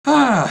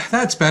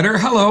That's better.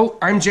 Hello,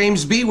 I'm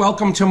Jaymz Bee.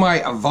 Welcome to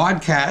my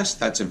vodcast.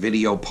 That's a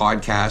video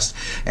podcast.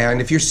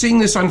 And if you're seeing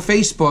this on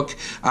Facebook,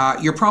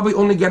 you're probably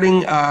only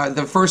getting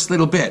the first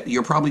little bit.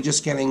 You're probably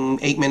just getting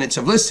 8 minutes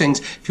of listings.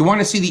 If you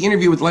want to see the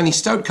interview with Lenny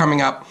Stoute coming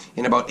up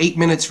in about 8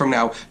 minutes from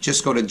now,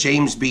 just go to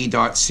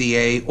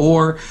jaymzbee.ca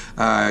or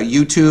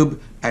YouTube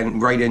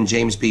and write in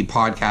Jaymz Bee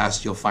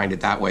Podcast. You'll find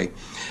it that way.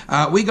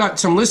 We got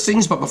some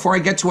listings, but before I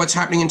get to what's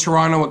happening in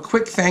Toronto, a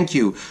quick thank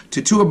you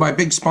to two of my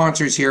big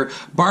sponsors here,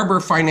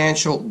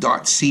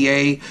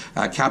 barberfinancial.ca.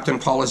 Captain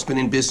Paul has been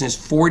in business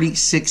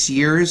 46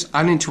 years,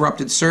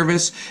 uninterrupted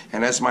service.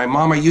 And as my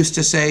mama used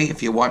to say,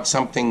 if you want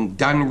something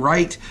done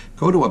right,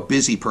 go to a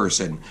busy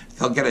person.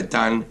 They'll get it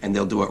done and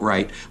they'll do it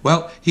right.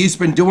 Well, he's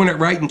been doing it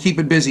right and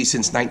keeping busy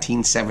since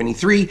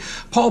 1973.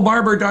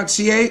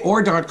 paulbarber.ca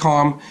or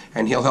 .com,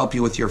 and he'll help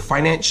you with your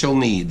financial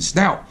needs.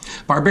 Now,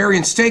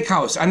 Barbarian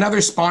Steakhouse,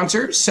 another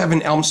sponsor,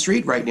 7 Elm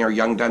Street, right near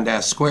Yonge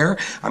Dundas Square.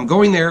 I'm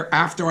going there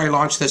after I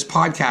launch this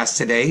podcast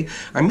today.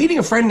 I'm meeting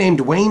a friend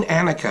named Wayne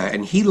Anica,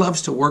 and he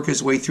loves to work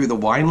his way through the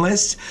wine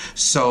list.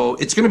 So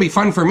it's going to be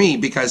fun for me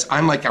because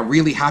I'm like a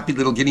really happy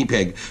little guinea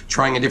pig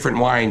trying a different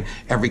wine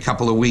every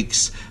couple of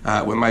weeks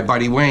with my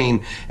buddy Wayne.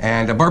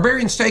 And a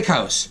Barbarian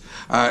Steakhouse,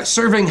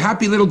 serving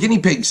happy little guinea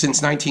pigs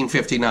since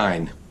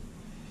 1959.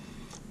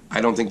 I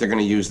don't think they're going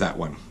to use that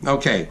one.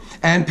 Okay.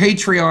 And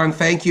Patreon,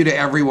 thank you to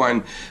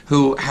everyone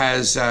who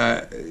has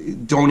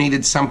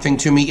donated something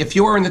to me. If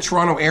you are in the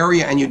Toronto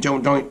area and you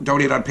don't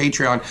donate on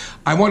Patreon,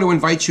 I want to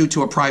invite you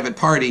to a private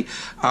party.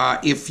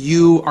 If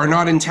you are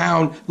not in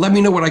town, let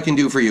me know what I can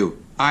do for you.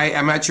 I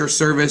am at your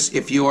service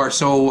if you are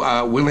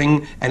so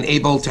willing and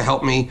able to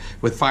help me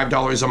with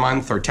 $5 a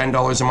month or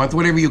 $10 a month,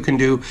 whatever you can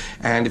do.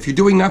 And if you're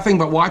doing nothing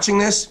but watching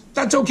this,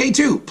 that's okay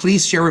too.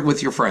 Please share it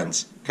with your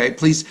friends. Okay,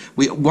 please.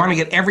 We want to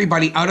get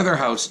everybody out of their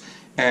house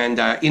and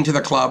into the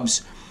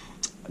clubs.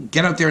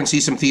 Get out there and see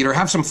some theater.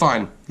 Have some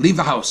fun. Leave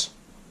the house.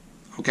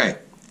 Okay,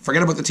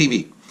 forget about the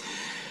TV.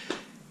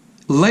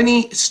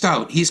 Lenny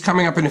Stoute, he's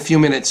coming up in a few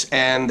minutes,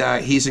 and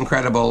he's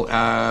incredible.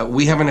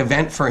 We have an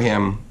event for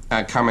him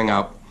coming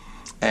up,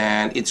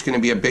 and it's going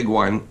to be a big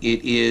one.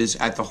 It is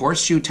at the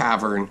Horseshoe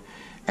Tavern,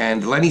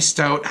 and Lenny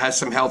Stoute has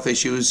some health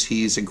issues.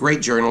 He's a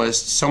great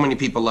journalist. So many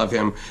people love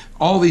him.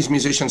 All these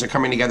musicians are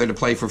coming together to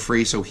play for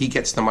free, so he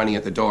gets the money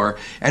at the door.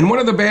 And one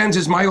of the bands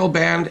is my old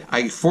band.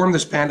 I formed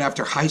this band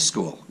after high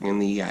school in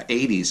the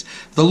 80s.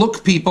 The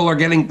Look People are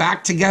getting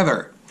back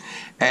together.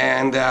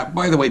 And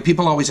by the way,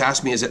 people always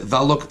ask me, is it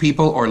The Look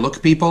People or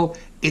Look People?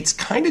 It's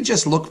kind of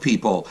just Look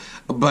People,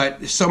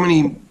 but so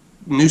many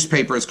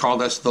newspapers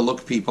called us the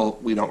Look People.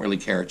 We don't really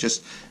care.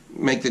 Just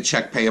make the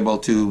check payable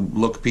to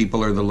Look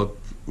People or the Look.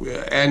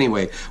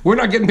 Anyway, we're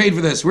not getting paid for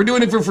this. We're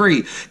doing it for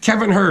free.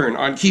 Kevin Hearn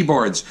on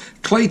keyboards,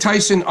 Clay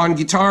Tyson on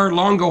guitar,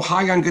 Longo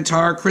High on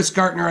guitar, Chris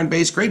Gartner on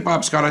bass, Great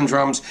Bob Scott on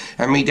drums,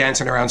 and me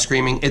dancing around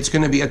screaming. It's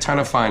going to be a ton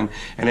of fun,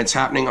 and it's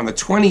happening on the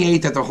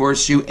 28th at the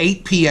Horseshoe,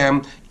 8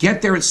 p.m.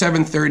 Get there at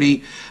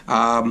 7:30,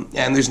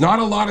 and there's not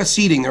a lot of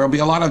seating. There will be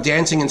a lot of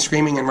dancing and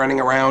screaming and running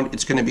around.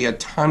 It's going to be a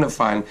ton of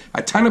fun.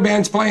 A ton of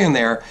bands playing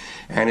there,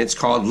 and it's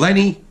called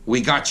Lenny, We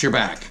Got Your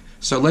Back.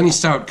 So Lenny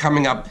Stoute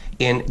coming up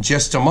in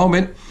just a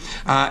moment.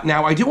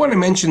 Now, I do want to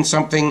mention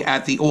something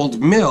at the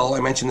Old Mill. I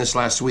mentioned this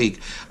last week.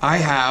 I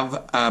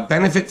have a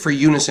benefit for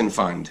Unison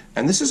Fund.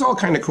 And this is all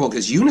kind of cool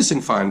because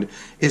Unison Fund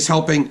is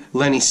helping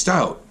Lenny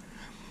Stoute.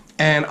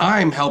 And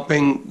I'm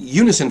helping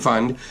Unison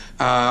Fund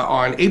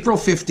on April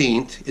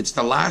 15th. It's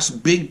the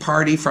last big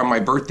party from my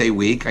birthday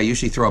week. I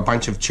usually throw a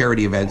bunch of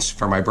charity events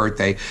for my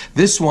birthday.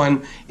 This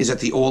one is at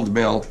the Old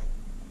Mill.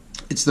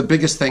 It's the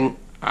biggest thing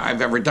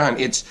I've ever done.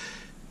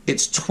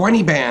 It's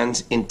 20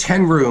 bands in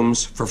 10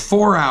 rooms for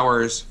 4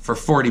 hours for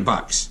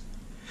 $40.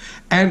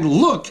 And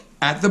look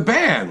at the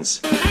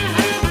bands.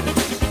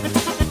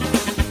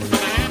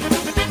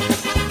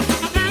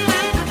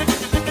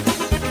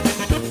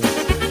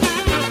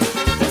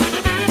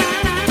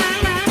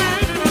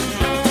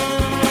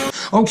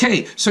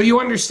 Okay, so you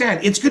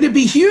understand. It's going to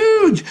be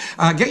huge.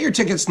 Get your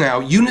tickets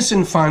now,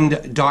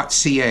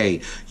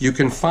 unisonfund.ca. You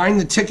can find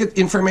the ticket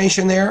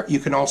information there. You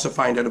can also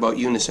find out about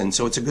Unison,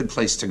 so it's a good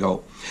place to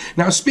go.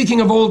 Now,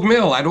 speaking of Old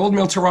Mill, at Old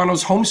Mill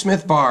Toronto's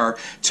Homesmith Bar,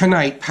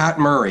 tonight, Pat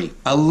Murray,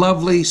 a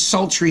lovely,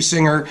 sultry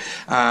singer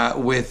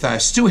with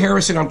Stu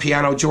Harrison on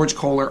piano, George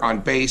Kohler on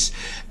bass,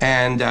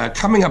 and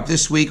coming up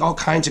this week, all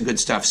kinds of good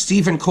stuff.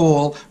 Stephen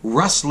Cole,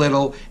 Russ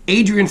Little,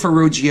 Adrian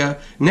Ferrugia.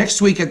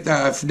 Next week at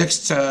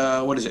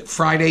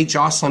Friday,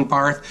 Jocelyn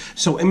Barth.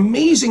 So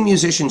amazing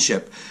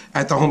musicianship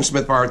at the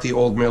Homesmith Bar at the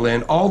Old Mill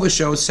Inn. All the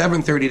shows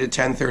 7:30 to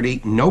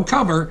 10:30, no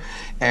cover,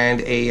 and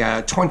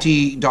a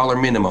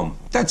 $20 minimum.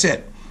 That's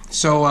it.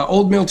 So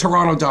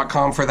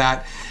oldmilltoronto.com for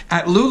that.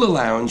 At Lula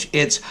Lounge,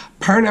 it's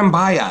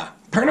Pernambaya.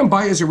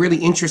 Pernambaya is a really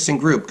interesting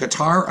group.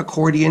 Guitar,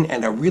 accordion,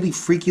 and a really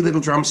freaky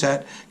little drum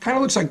set. Kind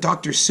of looks like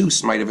Dr.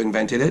 Seuss might have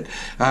invented it.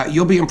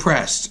 You'll be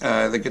impressed.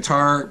 The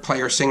guitar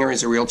player singer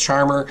is a real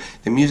charmer.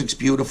 The music's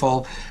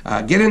beautiful.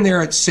 Get in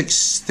there at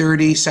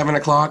 6:30, 7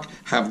 o'clock.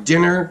 Have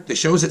dinner. The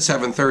show's at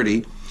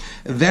 7:30.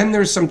 Then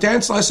there's some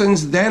dance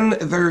lessons. Then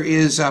there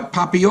is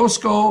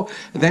Papiosco.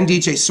 Then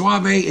DJ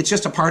Suave. It's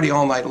just a party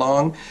all night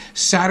long.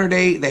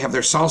 Saturday, they have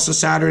their Salsa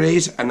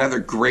Saturdays, another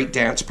great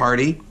dance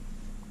party.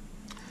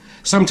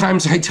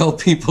 Sometimes I tell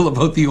people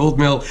about the Old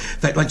Mill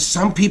that, like,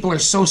 some people are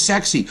so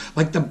sexy.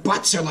 Like, the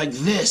butts are like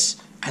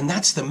this, and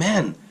that's the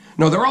men.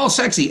 No, they're all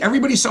sexy.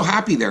 Everybody's so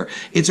happy there.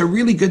 It's a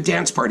really good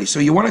dance party. So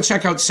you want to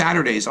check out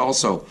Saturdays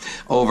also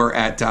over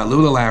at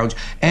Lula Lounge.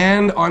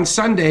 And on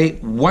Sunday,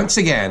 once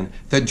again,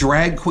 the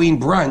Drag Queen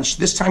Brunch.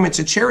 This time it's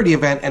a charity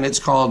event, and it's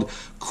called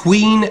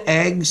Queen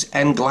Eggs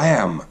and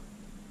Glam.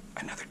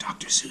 Another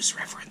Dr. Seuss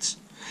reference.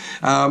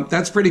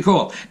 That's pretty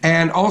cool.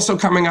 And also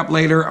coming up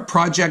later, a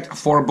Project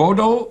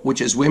Forbodo, which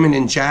is women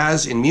in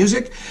jazz in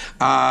music.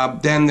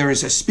 Then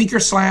there's a speaker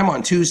slam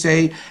on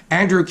Tuesday,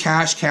 Andrew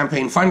Cash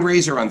campaign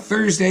fundraiser on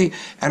Thursday,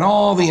 and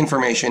all the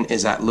information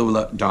is at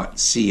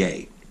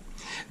lula.ca.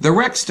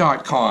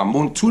 TheRex.com,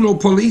 Montuno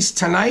Police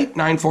tonight,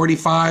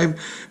 9:45.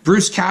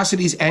 Bruce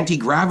Cassidy's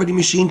Anti-Gravity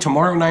Machine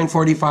tomorrow,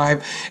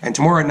 9:45. And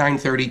tomorrow at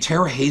 9:30,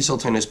 Tara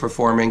Hazelton is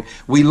performing.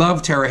 We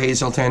love Tara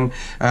Hazelton.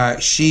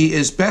 She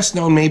is best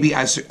known maybe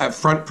as a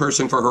front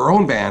person for her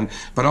own band,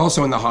 but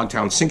also in the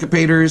Hogtown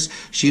Syncopators.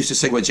 She used to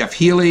sing with Jeff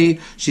Healey.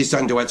 She's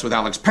done duets with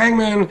Alex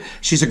Pangman.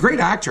 She's a great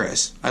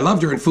actress. I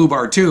loved her in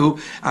Fubar too.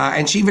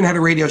 And she even had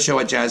a radio show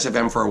at Jazz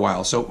FM for a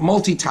while. So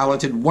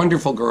multi-talented,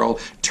 wonderful girl,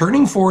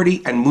 turning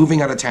 40 and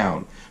moving out of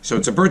town. So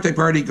it's a birthday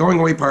party, going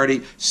away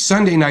party,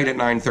 Sunday night at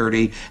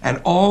 9:30.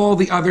 And all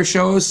the other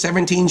shows,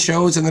 17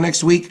 shows in the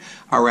next week,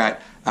 are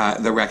at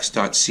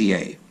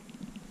therex.ca.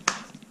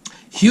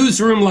 Hughes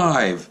Room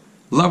Live.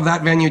 Love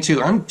that venue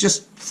too. I'm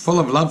just full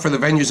of love for the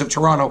venues of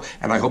Toronto,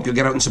 and I hope you'll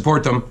get out and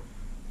support them.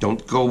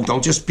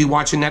 Don't just be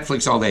watching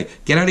Netflix all day.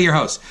 Get out of your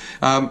house.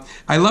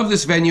 I love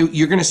this venue.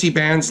 You're going to see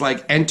bands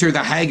like Enter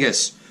the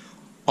Haggis,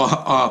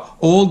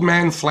 Old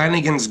Man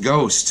Flanagan's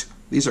Ghost.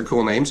 These are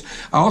cool names.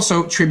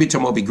 Also, tribute to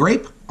Moby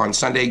Grape on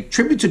Sunday.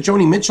 Tribute to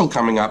Joni Mitchell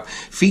coming up,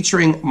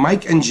 featuring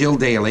Mike and Jill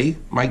Daly.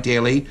 Mike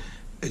Daly,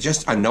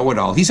 just a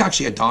know-it-all. He's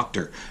actually a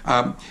doctor.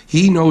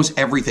 He knows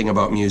everything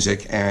about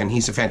music, and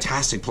he's a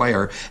fantastic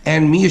player.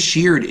 And Mia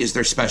Sheard is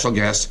their special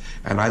guest,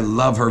 and I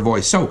love her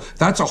voice. So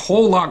that's a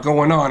whole lot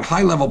going on.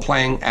 High-level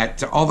playing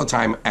at all the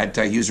time at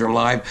Hughes Room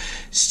Live.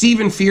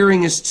 Stephen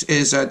Fearing is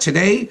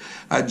today,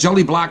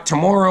 Jelly Black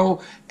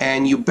tomorrow,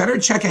 and you better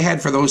check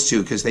ahead for those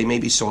two because they may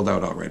be sold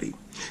out already.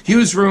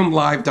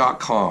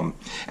 HughesRoomLive.com.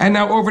 And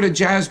now over to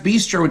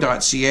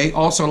JazzBistro.ca.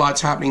 Also lots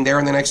happening there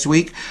in the next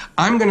week.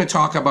 I'm going to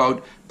talk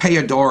about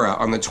Payadora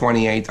on the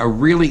 28th, a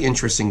really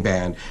interesting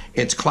band.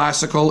 It's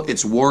classical,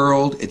 it's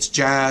world, it's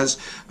jazz.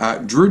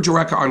 Drew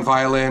Jureka on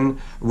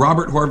violin,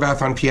 Robert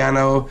Horvath on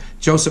piano,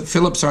 Joseph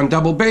Phillips on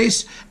double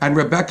bass, and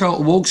Rebecca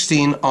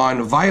Wolkstein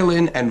on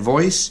violin and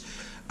voice.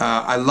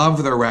 I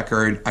love their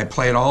record. I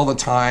play it all the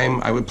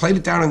time. I would play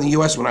it down in the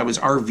U.S. when I was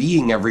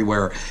RVing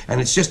everywhere. And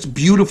it's just a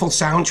beautiful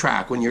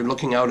soundtrack when you're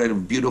looking out at a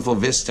beautiful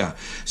vista.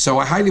 So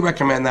I highly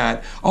recommend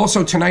that.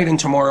 Also, tonight and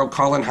tomorrow,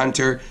 Colin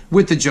Hunter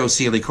with the Joe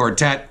Seeley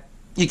Quartet.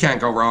 You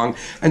can't go wrong.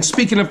 And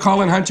speaking of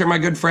Colin Hunter, my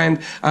good friend,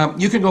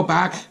 you can go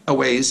back a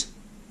ways.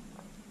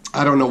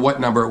 I don't know what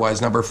number it was,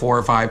 number 4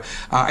 or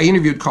 5. I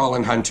interviewed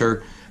Colin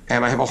Hunter.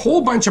 And I have a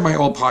whole bunch of my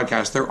old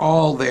podcasts. They're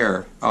all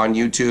there on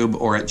YouTube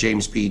or at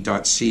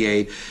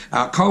jaymzbee.ca.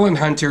 Colin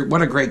Hunter,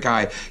 what a great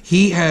guy.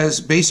 He has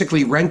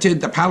basically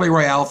rented the Palais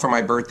Royale for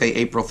my birthday,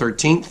 April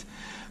 13th.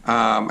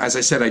 As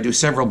I said, I do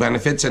several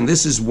benefits, and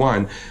this is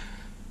one.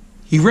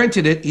 He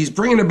rented it, he's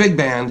bringing a big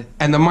band,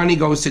 and the money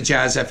goes to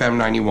Jazz FM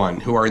 91,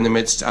 who are in the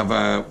midst of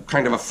a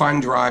kind of a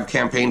fund drive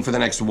campaign for the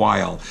next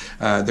while.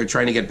 They're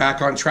trying to get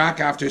back on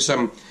track after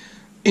some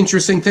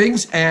interesting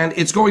things, and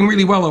it's going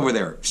really well over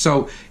there.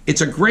 So it's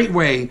a great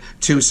way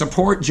to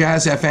support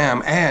Jazz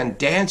FM and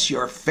dance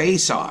your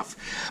face off.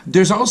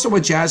 There's also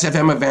a Jazz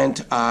FM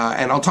event,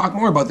 and I'll talk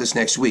more about this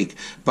next week,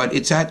 but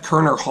it's at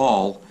Kerner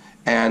Hall,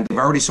 and they've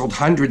already sold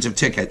hundreds of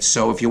tickets.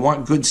 So if you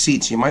want good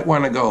seats, you might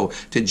want to go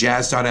to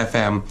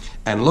jazz.fm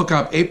and look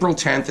up April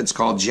 10th. It's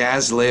called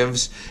Jazz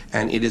Lives,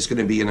 and it is going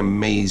to be an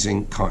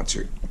amazing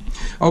concert.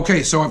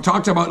 Okay, so I've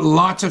talked about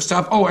lots of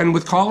stuff. Oh, and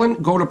with Colin,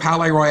 go to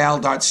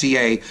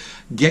palaisroyale.ca.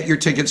 Get your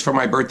tickets for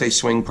my birthday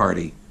swing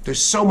party.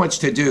 There's so much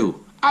to do.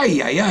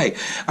 Ay, ay, ay.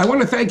 I want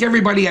to thank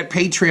everybody at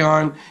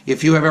Patreon.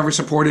 If you have ever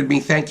supported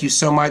me, thank you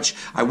so much.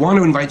 I want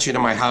to invite you to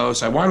my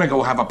house. I want to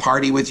go have a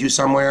party with you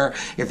somewhere.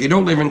 If you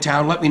don't live in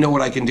town, let me know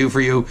what I can do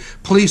for you.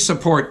 Please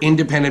support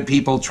independent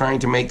people trying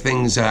to make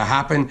things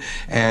happen.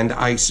 And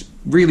I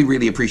really,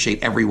 really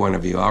appreciate every one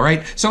of you, all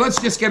right? So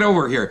let's just get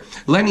over here.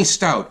 Lenny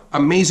Stoute,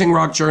 amazing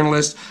rock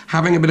journalist,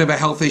 having a bit of a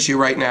health issue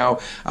right now.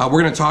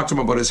 We're going to talk to him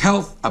about his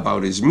health,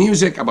 about his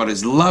music, about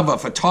his love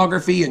of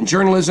photography and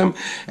journalism,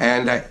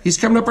 and he's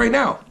coming up right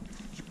now.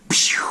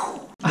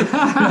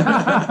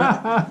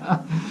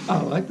 I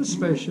like the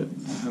spaceship.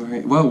 All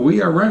right, well,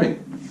 we are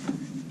running.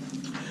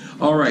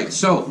 All right,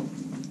 so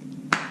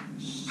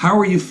how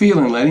are you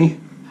feeling, Lenny?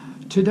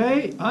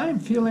 Today, I am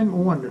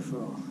feeling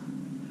wonderful.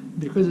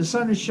 Because the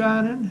sun is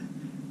shining,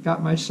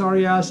 got my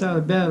sorry ass out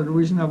of bed at a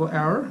reasonable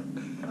hour.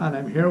 And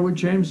I'm here with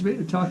Jaymz Bee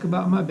to talk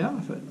about my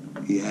benefit.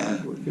 Yeah.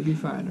 What could be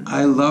finer?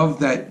 I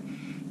love that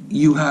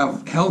you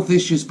have health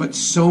issues, but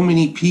so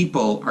many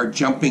people are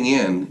jumping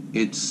in.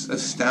 It's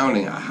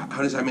astounding.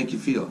 How does that make you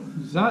feel?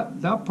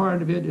 That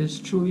part of it is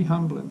truly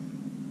humbling.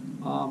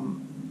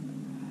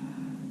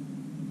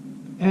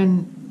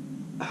 And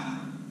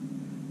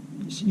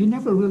you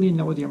never really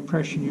know the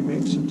impression you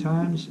make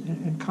sometimes.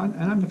 And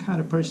I'm the kind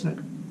of person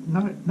that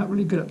not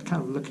really good at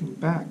kind of looking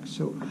back.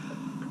 So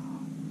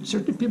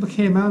certain people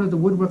came out of the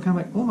woodwork, I'm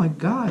like, oh my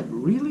God,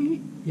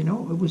 really? You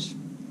know, it was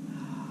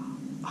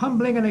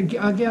humbling, and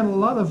again, a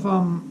lot of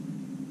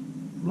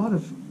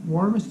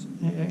warmth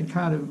and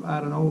kind of,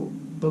 I don't know,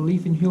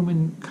 belief in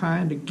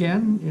humankind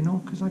again, you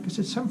know, because like I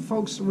said, some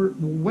folks were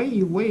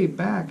way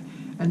back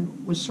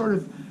and was sort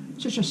of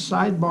just a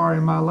sidebar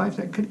in my life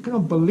that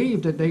couldn't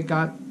believe that they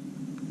got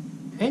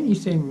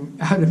anything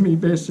out of me,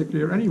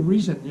 basically, or any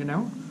reason, you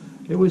know.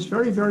 It was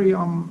very,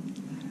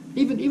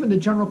 even the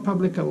general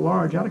public at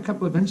large. I had a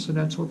couple of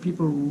incidents where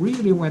people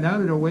really went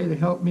out of their way to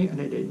help me, and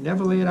they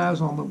never laid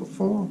eyes on me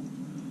before.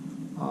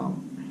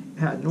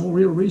 Had no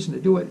real reason to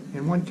do it.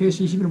 In one case,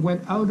 he even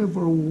went out of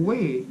her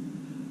way.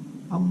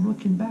 I'm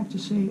looking back to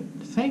say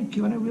thank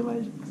you, and I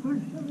realized, where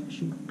the hell is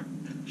she?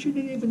 She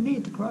didn't even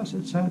need to cross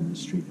that side of the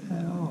street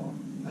at all.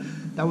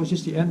 And that was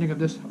just the ending of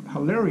this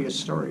hilarious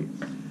story.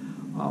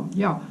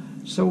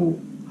 So,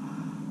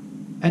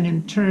 and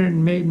in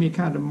turn made me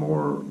kind of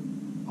more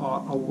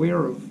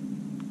aware of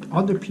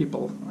other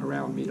people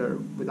around me that are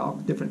with all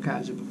different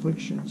kinds of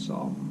afflictions.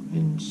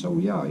 And so,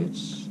 yeah,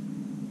 it's,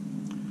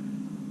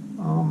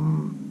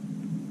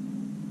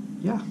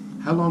 yeah.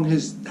 How long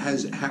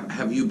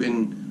have you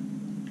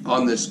been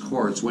on this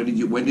course? When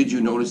did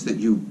you notice that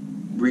you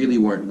really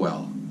weren't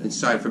well,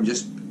 aside from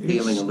just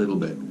ailing a little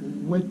bit?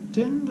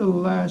 Within the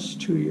last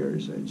 2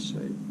 years, I'd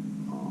say.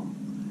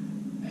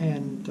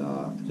 And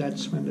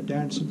that's when the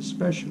dancing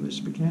specialists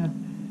began.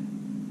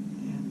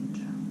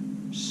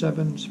 And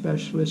 7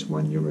 specialists,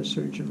 1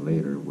 neurosurgeon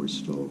later, were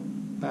still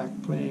back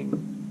playing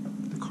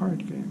the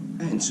card game.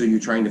 And so you're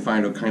trying to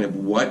find out kind of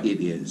what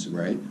it is,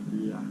 right?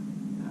 Yeah.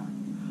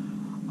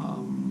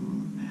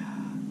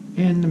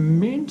 In the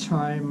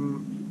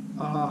meantime,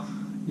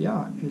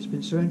 it's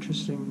been so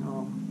interesting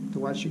to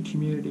watch the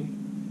community,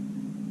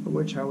 for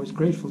which I was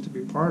grateful to be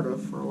part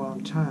of for a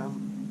long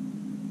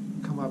time,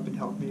 come up and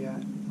help me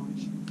out.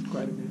 It's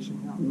quite amazing.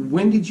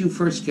 When did you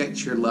first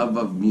get your love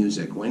of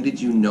music? When did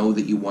you know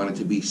that you wanted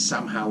to be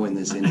somehow in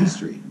this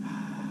industry?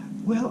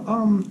 Well,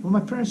 my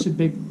parents are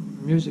big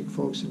music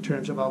folks in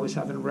terms of always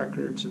having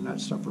records and that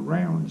stuff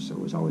around, so it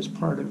was always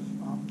part of.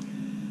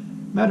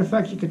 Matter of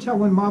fact, you could tell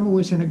when Mama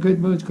was in a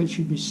good mood because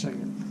she'd be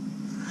singing.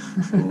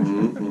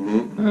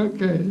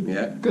 Okay.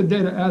 Yeah. Good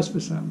day to ask for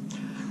some.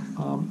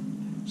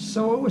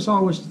 So it was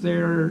always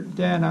there.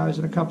 Then I was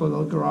in a couple of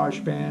little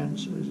garage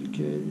bands as a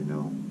kid, you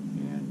know,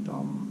 and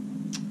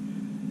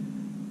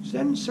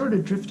then sort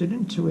of drifted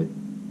into it,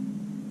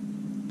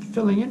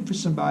 filling in for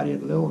somebody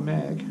at Lil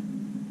Mag,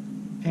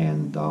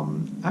 and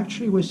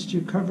actually was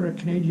to cover a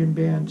Canadian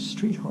band,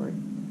 Streetheart,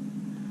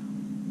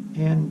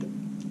 and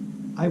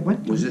I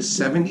went to... Was it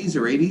 70s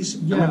or 80s?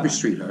 Yeah. I remember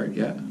Streetheart,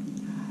 yeah.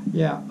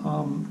 Yeah,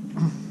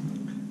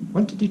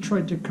 went to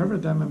Detroit to cover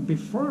them, and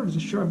before the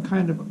show, I'm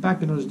kind of,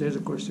 back in those days,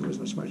 of course, there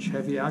wasn't as much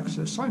heavy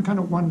access, so I'm kind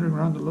of wandering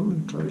around the little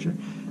enclosure,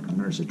 and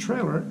there's a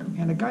trailer,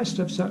 and a guy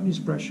steps out and he's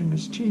brushing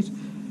his teeth,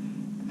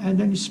 and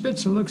then he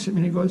spits and looks at me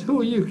and he goes, "Who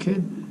are you,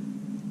 kid?"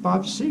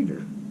 "Bob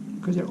Seger,"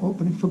 because they're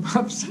opening for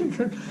Bob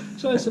Seger.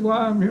 So I said, "Well,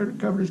 I'm here to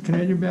cover this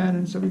Canadian band,"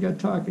 and so we got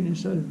talking. He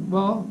said,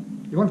 "Well,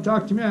 you want to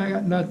talk to me? I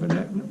got nothing."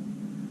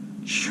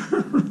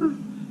 Sure.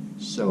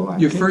 So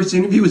Your first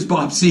interview was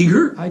Bob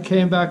Seger? I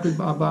came back with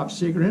a Bob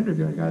Seger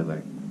interview, and the guy's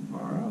like,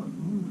 "Wow,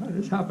 how did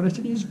this happen?" I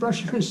said, "He's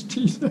brushing his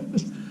teeth."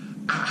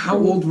 How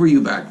old were you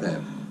back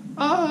then?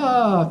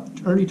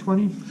 Early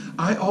 20s.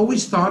 I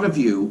always thought of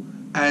you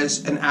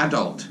as an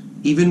adult.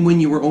 Even when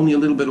you were only a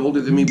little bit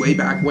older than me way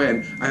back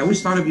when, I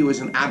always thought of you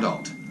as an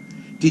adult.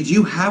 Did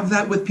you have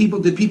that with people?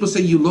 Did people say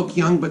you look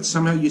young, but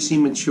somehow you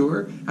seem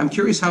mature? I'm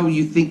curious how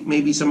you think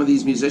maybe some of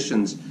these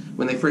musicians,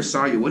 when they first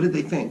saw you, what did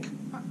they think?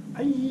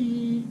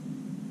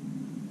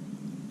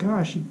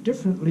 Gosh,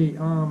 differently.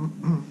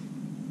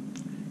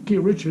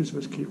 Keith Richards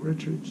was Keith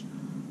Richards.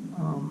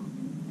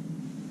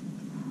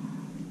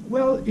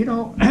 Well, you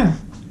know,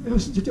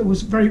 it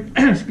was very,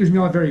 excuse me,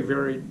 all very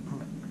varied.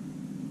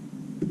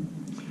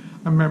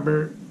 I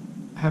remember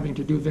having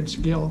to do Vince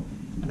Gill,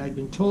 and I'd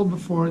been told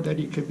before that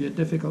he could be a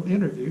difficult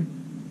interview,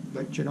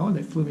 but you know,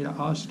 they flew me to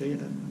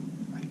Allstate,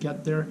 and I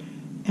get there,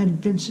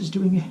 and Vince is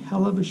doing a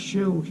hell of a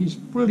show. He's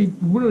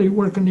really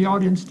working the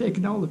audience,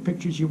 taking all the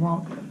pictures you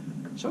want.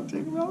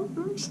 Something, well,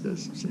 who's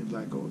this? It seems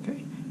like,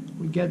 okay.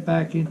 We get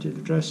back into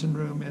the dressing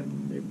room,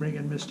 and they bring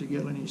in Mr.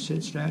 Gill, and he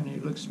sits down, and he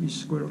looks me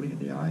squarely in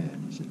the eye,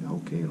 and he said,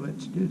 "Okay,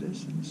 let's do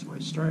this." And so I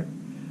start.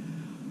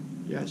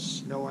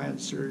 Yes, no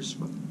answers,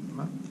 but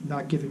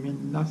not giving me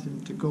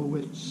nothing to go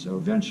with. So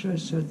eventually I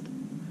said,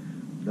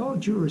 with all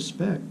due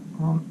respect,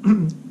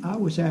 I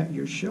was at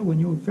your show, and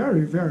you were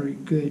very, very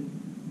good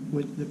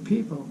with the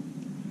people.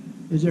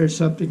 is there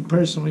something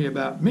personally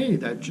about me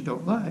that you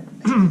don't like?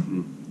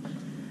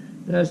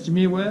 That's to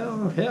me,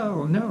 well,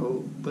 hell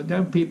no. But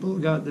them people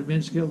got the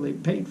Vince Gill they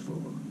paid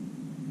for.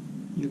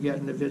 You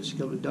getting the Vince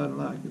Gill that doesn't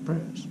like the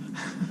press.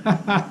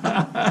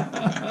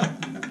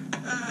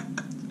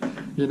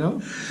 You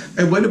know?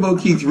 And what about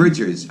Keith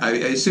Richards? I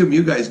assume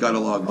you guys got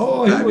along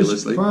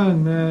fabulously. He was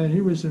fun, man.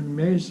 He was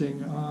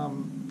amazing.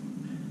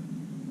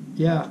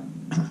 Yeah,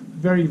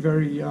 very,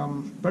 very,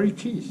 very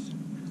Keith.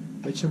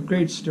 But some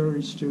great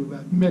stories too.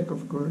 Mick,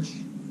 of course.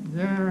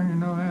 Yeah, you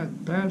know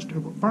that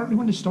bastard. Partly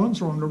when the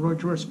Stones were on the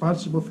road, you're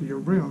responsible for your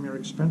room, your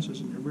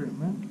expenses in your room,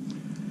 man.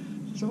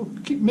 So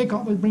Mick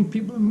always bring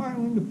people in my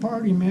room to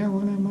party, man,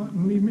 when I'm out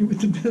and leave me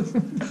with the bill.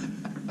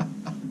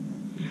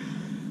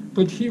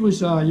 But he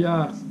was,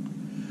 yeah,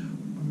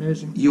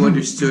 amazing. You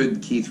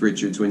understood Keith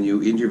Richards when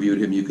you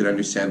interviewed him. You could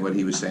understand what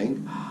he was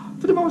saying?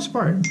 For the most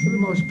part.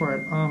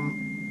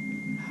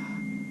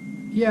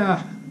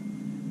 Yeah.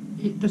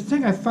 The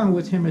thing I found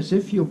with him is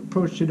if you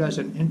approached it as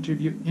an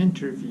interview,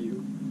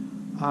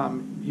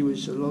 he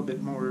was a little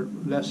bit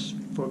less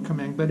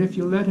forthcoming. But if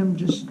you let him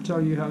just tell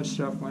you how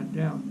stuff went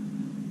down,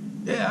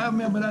 yeah, I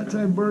remember that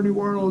time Bernie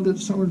Worrell did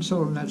so and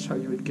so, and that's how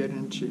you would get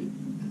into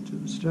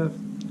the stuff.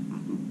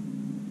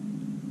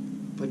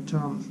 But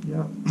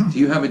yeah. Do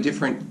you have a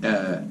different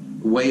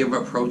way of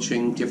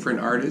approaching different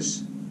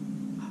artists?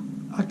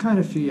 I kind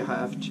of feel you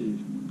have to.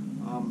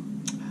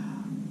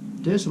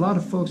 There's a lot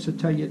of folks that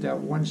tell you that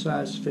one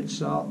size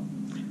fits all.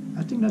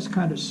 I think that's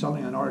kind of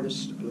selling an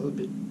artist a little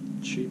bit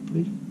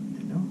cheaply,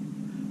 you know.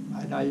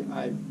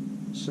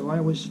 So I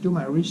always do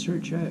my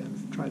research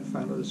and try to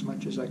find out as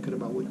much as I could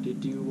about what they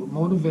do, what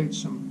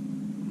motivates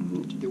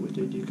them to do what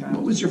they do.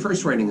 What was your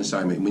first writing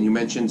assignment? When you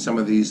mentioned some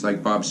of these,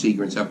 like Bob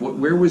Seger and stuff,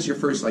 where was your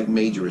first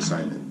major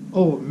assignment?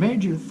 Oh,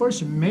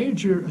 first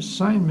major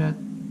assignment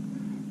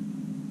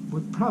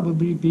would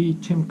probably be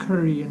Tim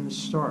Curry in The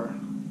Star.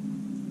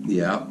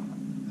 Yeah.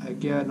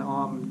 Again,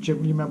 you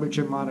remember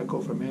Jim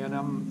Monaco from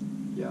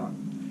A&M? Yeah.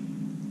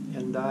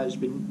 And I've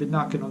been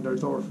knocking on their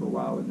door for a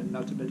while, and then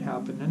nothing had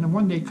happened. And then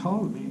one day he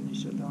called me, and he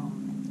said,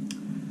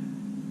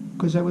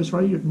 because I was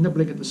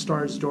nibbling at the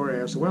Star's door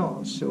as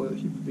well, so if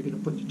you're going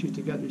to put the two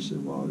together, he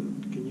said, well,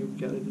 can you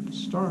get it at the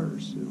Star?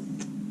 So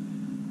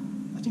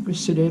I think it was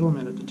Sid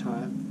Edelman at the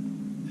time.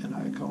 And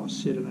I called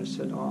Sid, and I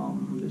said,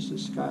 this is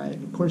this guy.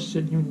 And of course,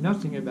 Sid knew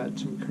nothing about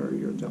Tim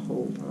Curry or the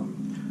whole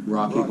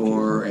Rocky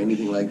Horror or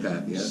anything like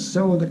that, yes.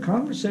 So the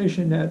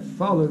conversation that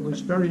followed was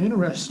very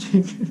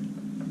interesting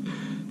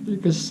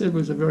because Sid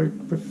was a very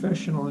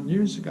professional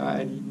news guy,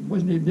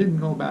 and he didn't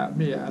know about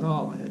me at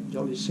all. He had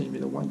only seen me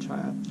the one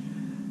time.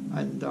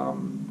 And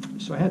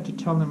so I had to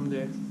tell him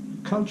the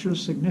cultural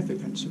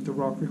significance of the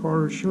Rocky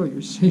Horror Show,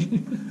 you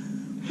see.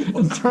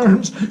 In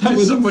terms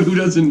someone who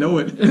doesn't know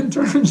it. In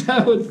terms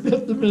how it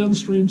fit the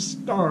mainstream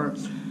star.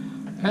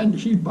 And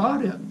he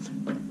bought it.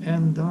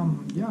 And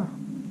yeah.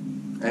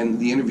 And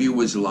the interview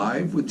was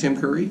live with Tim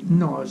Curry?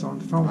 No, it was on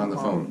the phone. On the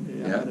phone,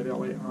 yeah.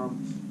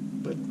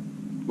 But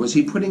was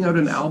he putting out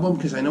an album?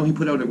 Because I know he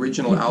put out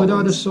original albums. He put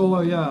out a solo,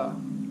 yeah.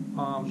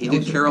 He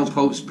did Carol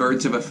Pope's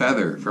 "Birds of a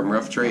Feather" from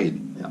Rough Trade.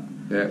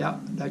 Yeah,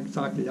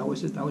 exactly. That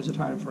was it. That was the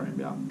time frame.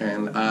 Yeah.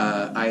 And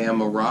 "I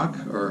Am a Rock"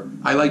 or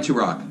 "I Like to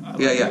Rock." I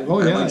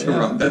Like to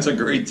Rock. That's a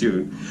great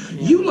tune.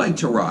 Yeah. You like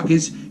to rock.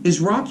 Is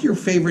rock your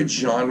favorite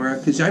genre?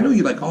 Because I know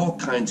you like all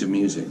kinds of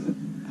music.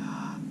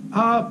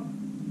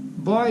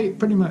 Boy,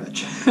 pretty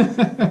much.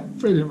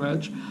 Pretty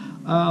much.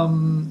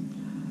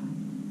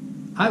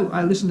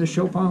 I listen to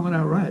Chopin when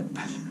I write.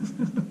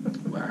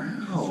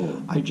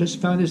 Wow. I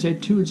just found his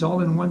etudes all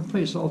in one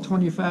place, all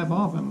 25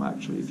 of them,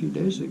 actually, a few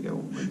days ago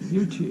on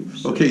YouTube.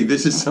 So. Okay,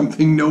 this is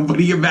something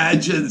nobody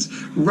imagines.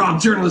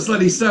 Rock journalist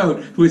Lenny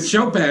Stoute with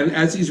Chopin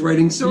as he's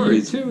writing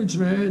stories. Etudes,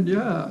 man,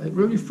 yeah. It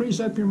really frees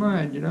up your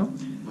mind, you know?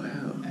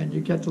 Wow. And you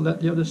get to let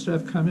the other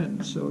stuff come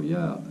in, so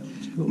yeah,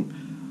 it's cool.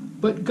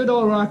 But good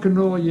old rock and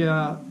roll,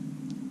 yeah.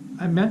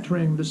 I'm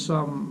mentoring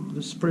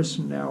this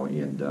person now,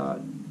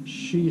 and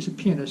she's a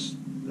pianist.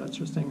 That's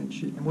her thing, and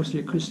she mostly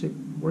acoustic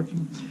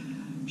working.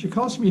 She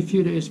calls me a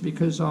few days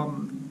because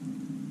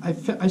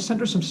I sent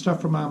her some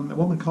stuff from a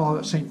woman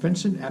called St.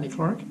 Vincent, Annie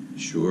Clark.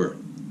 Sure.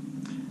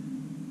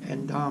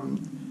 And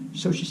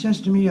so she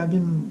says to me, I've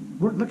been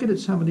looking at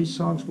some of these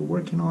songs we're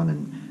working on,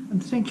 and I'm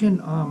thinking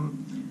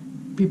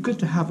it'd be good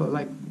to have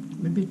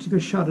maybe take a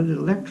shot at it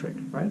electric,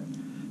 right?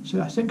 So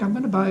I think I'm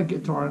going to buy a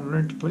guitar and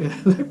learn to play it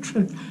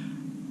electric.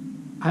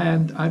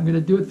 And I'm going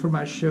to do it for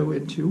my show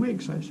in 2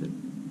 weeks. I said,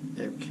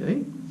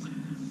 okay.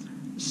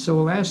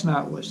 So last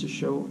night was the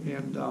show,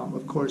 and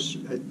of course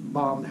it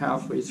bombed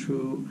halfway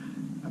through,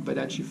 but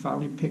then she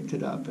finally picked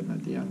it up, and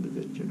at the end of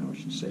it, you know,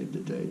 she saved the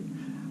day.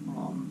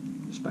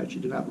 Despite she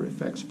did not have her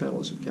effects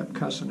pedals, it kept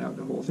cussing out.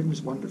 The whole thing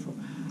was wonderful.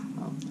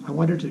 I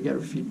wanted her to get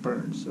her feet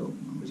burned, so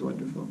it was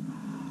wonderful.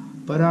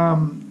 But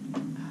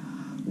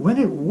when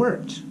it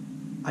worked,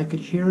 I could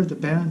hear the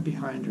band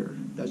behind her.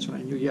 That's when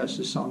I knew, yes,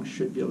 the song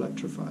should be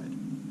electrified.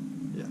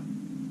 Yeah.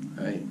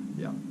 Right.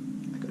 Yeah.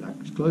 I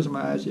could close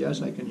my eyes.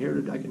 Yes, I can hear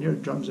it. I can hear the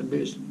drums and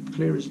bass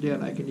clear as day,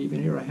 and I can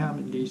even hear a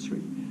Hammond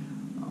D3.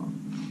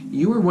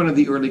 You were one of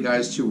the early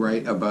guys to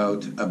write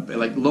about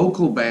like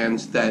local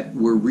bands that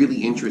were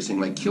really interesting,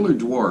 like Killer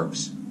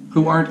Dwarves,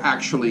 who aren't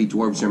actually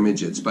dwarves or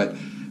midgets, but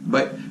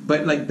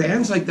like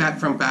bands like that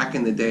from back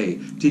in the day.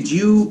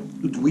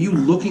 Were you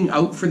looking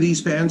out for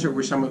these bands, or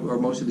or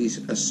most of these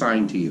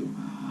assigned to you,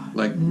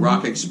 like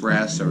Rock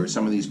Express or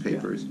some of these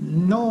papers?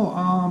 No,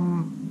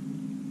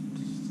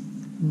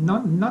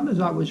 none of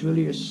that was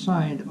really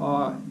assigned.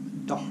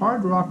 The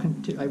hard rock,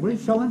 I really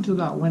fell into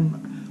that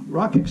when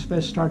Rock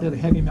Express started a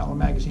heavy metal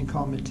magazine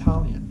called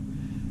Metallian,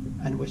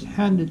 and it was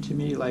handed to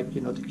me like,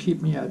 to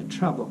keep me out of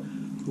trouble,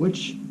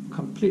 which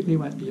completely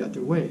went the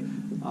other way.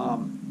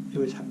 It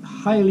was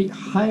highly,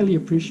 highly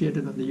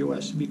appreciated in the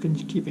U.S. We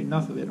couldn't keep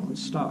enough of it on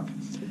stock.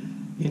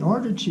 In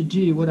order to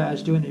do what I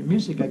was doing in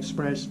Music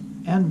Express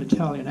and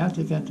Metallian, I had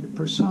to invent a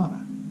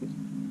persona.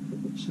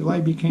 So I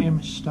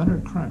became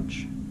Stunner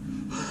Crunch.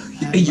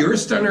 You're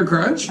Stunner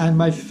Crunch? And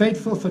my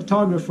faithful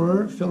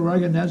photographer, Phil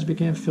Reganez,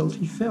 became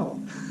Filthy Phil.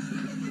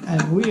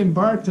 And we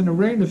embarked on a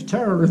reign of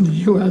terror in the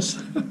U.S.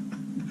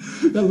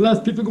 that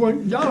left people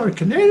going, y'all are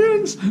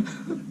Canadians?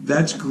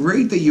 That's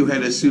great that you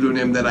had a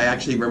pseudonym that I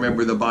actually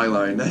remember the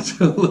byline. That's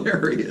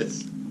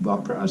hilarious.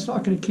 Well, I was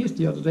talking to Keith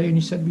the other day, and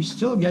he said we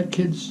still get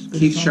kids.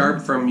 Keith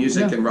Sharp from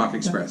Music and Rock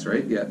Express,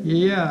 right? Yeah.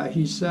 Yeah,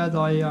 he said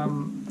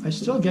I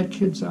still get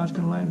kids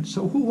asking,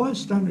 so who was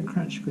Stunner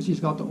Crunch? Because he's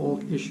got the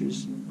old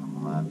issues.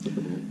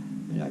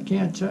 I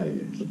can't tell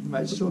you. He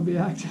might still be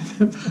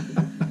active.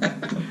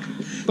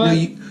 But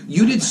now,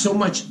 you did so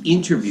much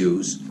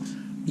interviews.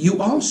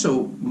 You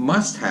also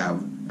must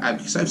have,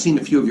 because I've seen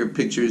a few of your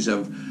pictures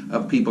of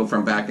people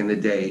from back in the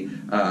day,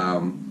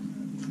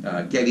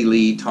 Geddy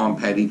Lee, Tom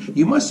Petty.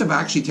 You must have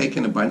actually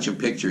taken a bunch of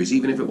pictures,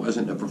 even if it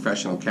wasn't a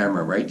professional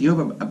camera, right? Do you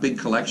have a big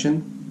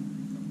collection?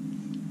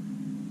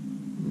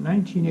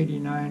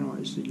 1989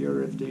 was the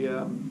year of the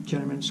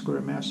Tiananmen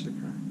Square Massacre.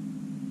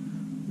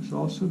 It was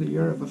also the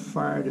year of a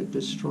fire that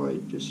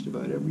destroyed just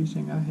about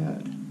everything I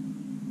had.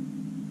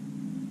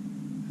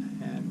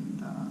 And,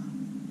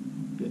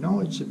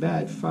 it's a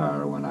bad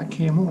fire. When I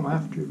came home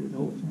after the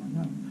whole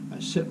thing, I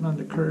was sitting on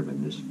the curb,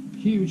 and this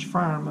huge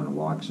fireman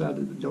walks out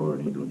of the door,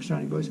 and he looks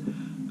around and he goes,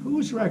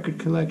 whose record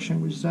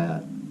collection was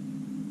that?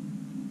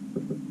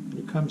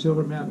 He comes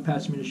over, man,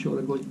 passes me the shoulder,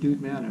 and goes,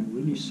 dude, man, I'm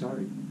really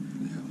sorry.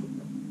 I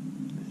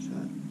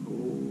thought,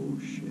 oh,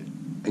 shit.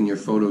 And your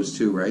photos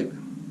too, right?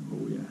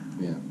 Oh, yeah.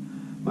 Yeah.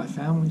 My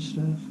family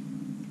stuff.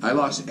 I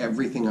lost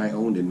everything I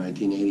owned in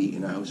 1980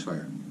 in a house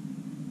fire.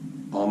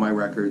 All my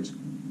records,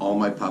 all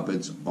my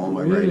puppets, all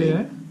my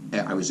writing.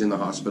 I was in the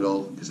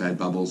hospital because I had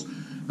bubbles.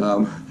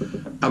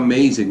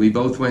 Amazing. We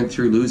both went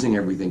through losing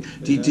everything.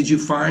 Did you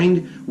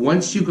find,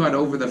 once you got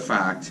over the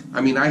fact,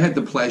 I mean, I had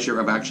the pleasure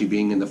of actually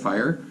being in the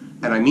fire,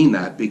 and I mean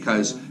that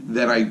because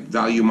then I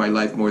value my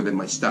life more than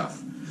my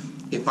stuff.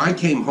 If I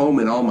came home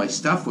and all my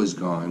stuff was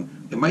gone,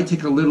 it might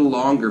take a little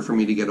longer for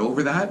me to get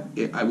over that.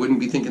 I wouldn't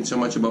be thinking so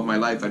much about my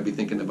life, I'd be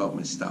thinking about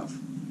my stuff.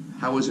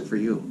 How was it for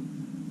you?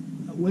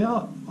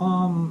 Well,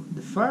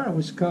 the fire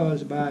was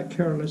caused by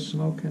careless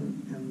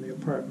smoking in the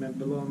apartment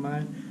below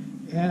mine,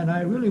 and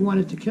I really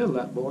wanted to kill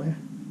that boy.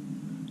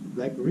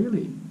 Like,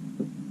 really,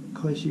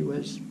 because he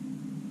was...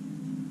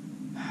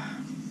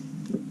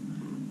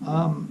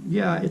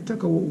 it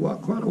took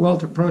quite a while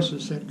to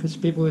process it, because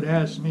people would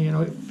ask me,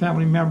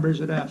 family members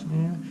would ask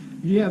me,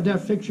 do you have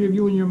that picture of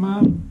you and your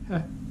mom?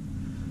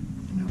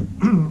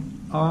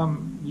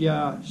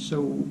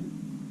 So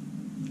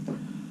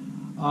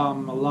a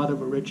lot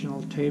of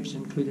original tapes,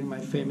 including my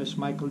famous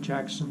Michael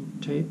Jackson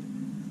tape,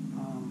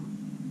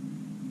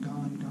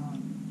 gone.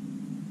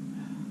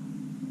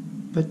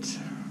 But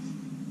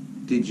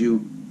did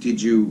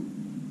you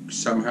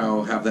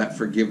somehow have that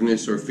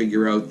forgiveness or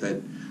figure out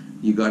that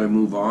you got to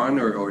move on,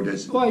 or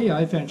does? Well, yeah,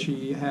 eventually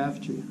you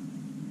have to.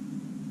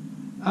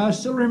 I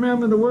still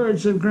remember the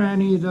words of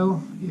Granny,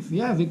 though. If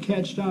you ever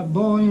catch that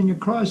boy in your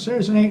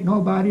crosshairs and ain't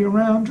nobody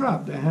around,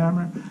 drop the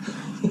hammer.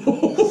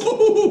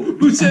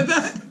 Who said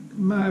that?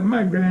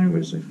 My granny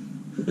was a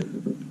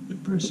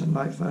person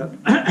like that.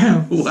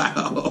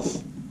 Wow.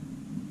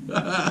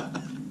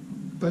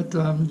 But,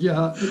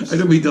 yeah. I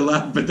don't mean to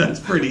laugh, but that's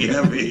pretty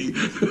heavy.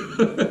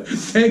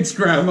 Thanks,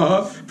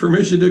 Grandma.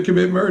 Permission to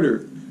commit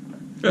murder.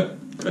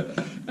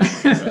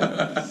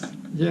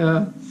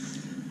 Yeah.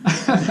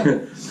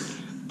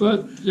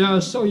 But, yeah,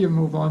 so you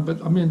move on.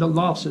 But, I mean, the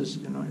loss is,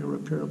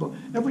 irreparable.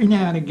 Every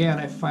now and again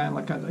I find,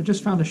 like, I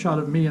just found a shot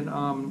of me and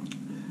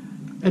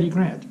Eddie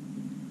Grant.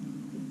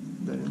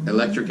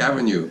 Electric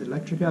Avenue.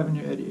 Electric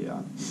Avenue, Eddie,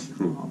 yeah.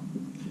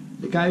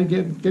 The guy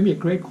gave me a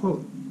great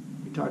quote.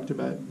 He talked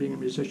about being a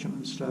musician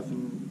and stuff,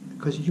 and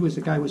because he was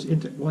the guy who was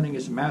wanting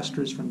his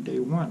masters from day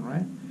one,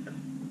 right?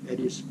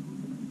 Eddie's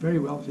very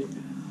wealthy.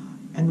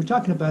 And we're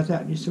talking about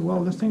that, and he said,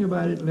 well, the thing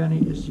about it, Lenny,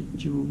 is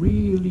that you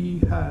really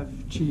have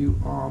to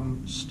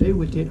stay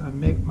with it and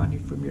make money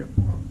from your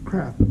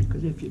craft,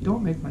 because if you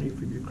don't make money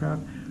from your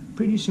craft,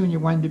 pretty soon you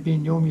wind up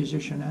being no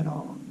musician at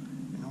all.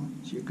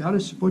 So you've got to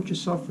support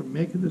yourself from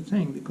making the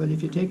thing, because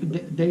if you take a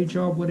day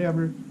job,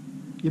 whatever,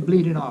 you're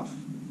bleeding off.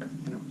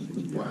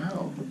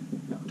 Wow.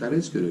 That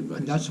is good advice.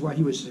 And that's why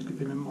he was,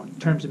 in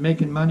terms of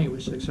making money,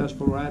 was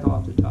successful right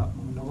off the top.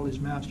 And all his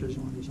masters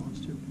on his own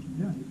too.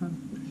 Yeah, he got it.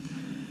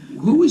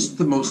 Who was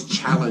the most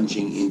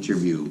challenging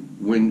interview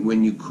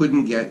when you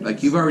couldn't get,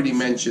 like you've already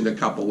mentioned a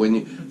couple, when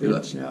you,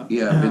 Vince,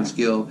 yeah. Vince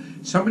Gill,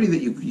 somebody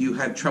that you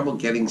had trouble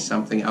getting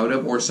something out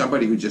of, or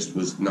somebody who just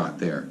was not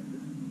there?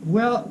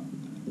 Well,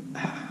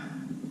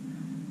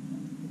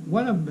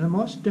 one of the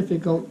most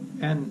difficult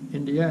and,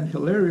 in the end,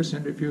 hilarious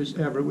interviews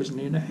ever was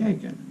Nina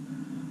Hagen.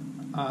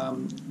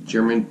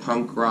 German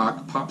punk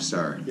rock pop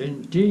star.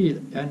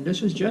 Indeed, and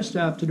this was just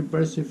after the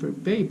birth of her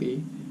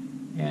baby,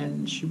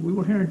 and we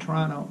were here in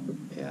Toronto.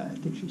 I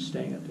think she was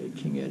staying at the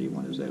King Eddie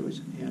one of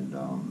those, and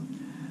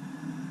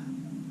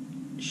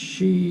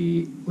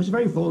she was a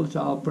very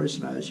volatile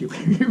person, as you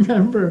can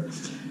remember.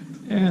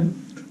 And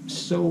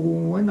so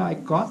when I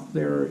got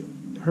there,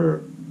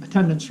 her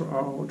attendants were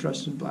all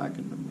dressed in black,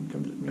 and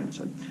comes at me and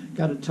said,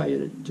 "Got to tell you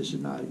that this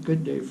is not a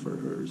good day for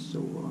her,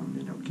 so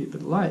keep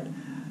it light."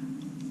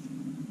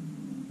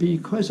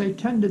 Because I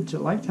tended to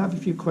like to have a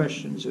few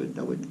questions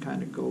that would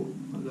kind of go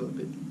a little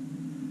bit,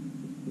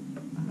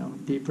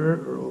 deeper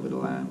or over the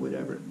line,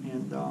 whatever.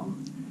 And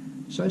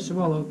so I said,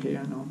 "Well, okay,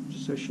 I know."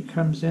 So she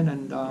comes in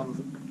and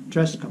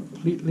dressed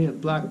completely in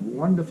black,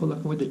 wonderful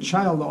looking, with the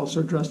child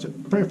also dressed in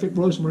perfect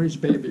Rosemary's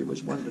Baby. It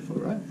was wonderful,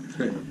 right?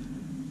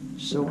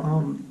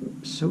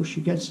 So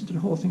she gets into the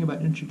whole thing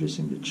about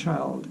introducing the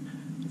child.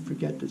 I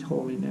forget the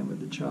holy name of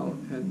the child.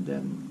 And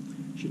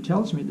then she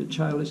tells me the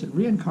child is a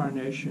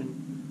reincarnation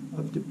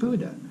of the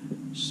Buddha.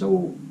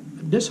 So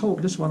this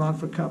went on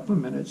for a couple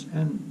of minutes.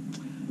 And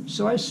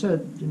so I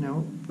said,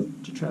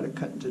 to try to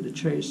cut to the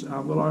chase,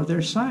 well, are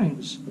there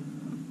signs?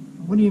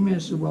 What do you mean? I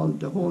said, well,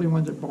 the holy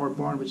ones are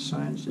born with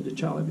signs to the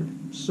child.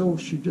 So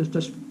she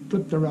just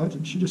flipped her out,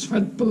 and she just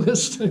went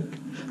ballistic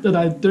that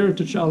I dared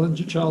to challenge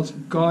the child's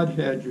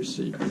godhead, you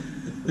see.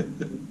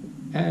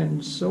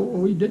 And so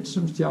we did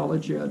some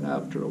theology, and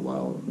after a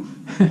while,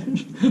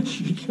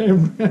 she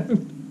came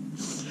around.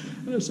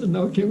 And I said,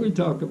 "No, can we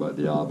talk about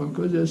the album?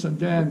 Because there's some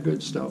damn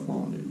good stuff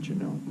on it,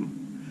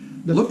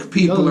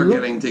 People are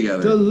getting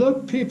together. The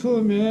Look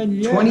People, man,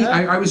 yeah.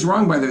 I was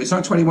wrong, by the way. It's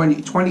not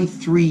 21,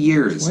 23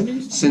 years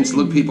since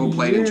Look People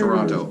played in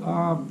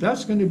Toronto.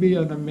 That's going to be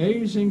an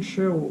amazing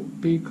show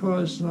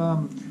because,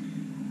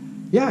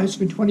 it's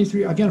been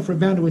 23. Again, for a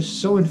band that was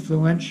so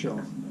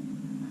influential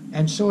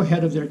and so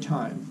ahead of their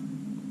time.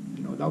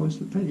 That was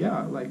the thing.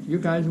 Yeah, like you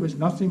guys was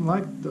nothing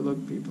like the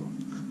Look People.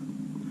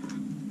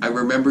 I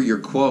remember your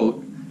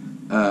quote.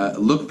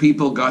 Look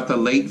People got the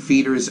late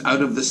feeders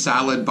out of the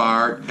salad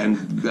bar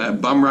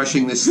and bum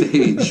rushing the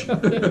stage.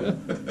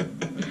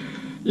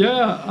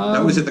 Yeah.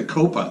 That was at the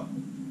Copa.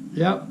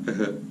 Yeah.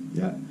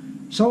 Yeah.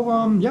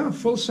 So,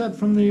 full set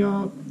from the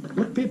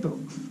Look People.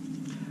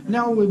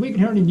 Now, we can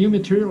hear any new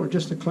material or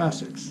just the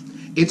classics?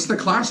 It's the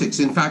classics.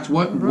 In fact,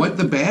 what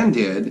the band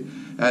did,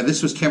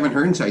 this was Kevin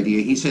Hearn's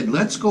idea. He said,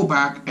 let's go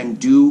back and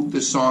do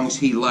the songs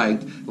he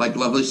liked, like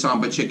Lovely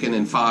Samba Chicken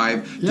and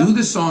Five. Yep. Do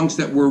the songs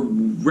that were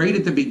right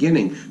at the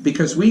beginning.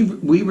 Because we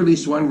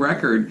released one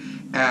record,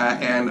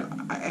 and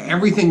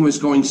everything was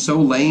going so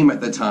lame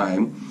at the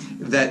time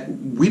that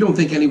we don't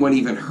think anyone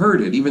even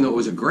heard it, even though it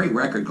was a great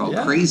record called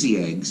Crazy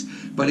Eggs.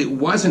 But it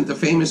wasn't the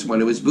famous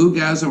one. It was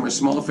Boogasm or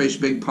Small Fish,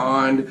 Big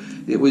Pond.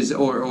 It was,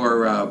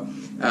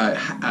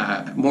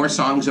 more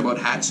songs about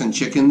hats and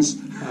chickens.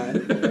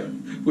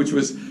 Which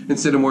was,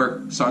 instead of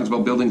more songs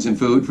about buildings and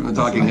food from the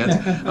Talking Heads.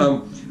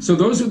 So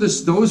those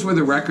were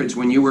the records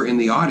when you were in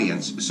the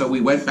audience. So we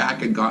went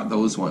back and got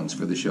those ones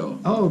for the show.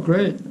 Oh,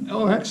 great!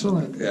 Oh,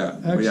 excellent. Yeah,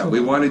 excellent. Yeah. We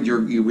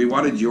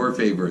wanted your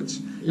favorites,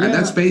 and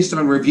that's based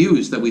on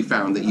reviews that we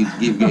found that you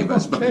gave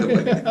us. By the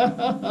way,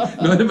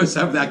 none of us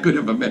have that good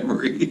of a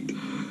memory.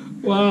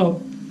 Wow.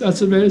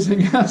 That's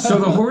amazing. So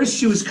the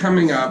Horseshoe is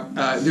coming up.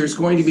 There's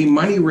going to be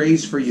money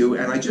raised for you,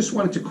 and I just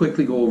wanted to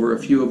quickly go over a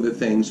few of the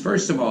things.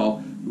 First of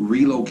all,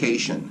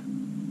 relocation.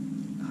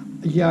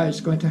 Yeah,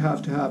 it's going to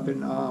have to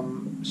happen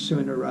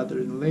sooner rather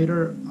than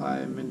later.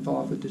 I'm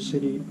involved with the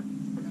city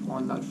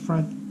on that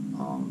front.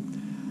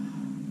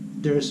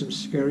 There's some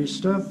scary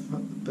stuff,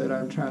 but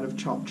I'm trying to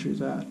chop through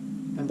that.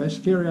 And by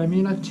scary, I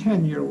mean a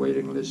 10-year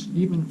waiting list,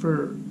 even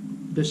for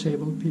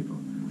disabled people.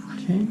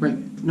 10? Right.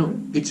 No,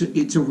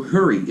 it's a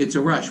hurry. It's a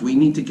rush. We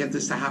need to get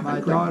this to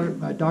happen.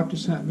 My doctor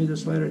sent me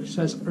this letter. It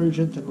says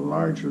urgent in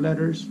large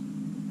letters.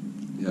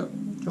 Yep.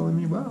 Telling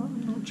me, well,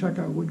 check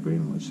out Wood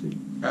Green. Let's see.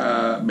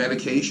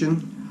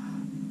 Medication.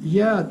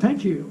 Yeah,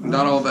 thank you.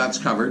 Not all that's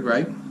covered,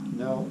 right?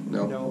 No.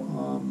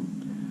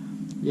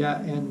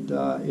 Yeah, and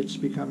it's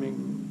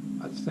becoming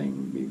a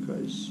thing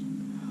because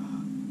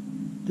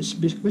the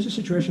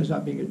situation is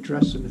not being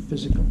addressed in the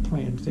physical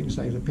plane. Things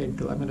like the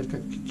painkiller. I'm going to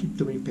keep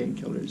doing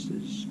painkillers.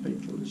 There's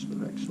painkillers for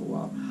the next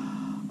while.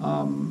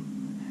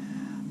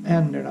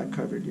 And they're not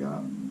covered,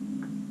 yeah.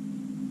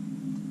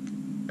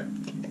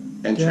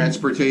 And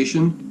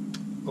transportation?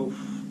 Oh,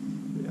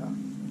 yeah.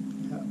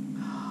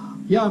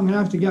 Yeah, I'm going to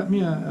have to get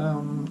me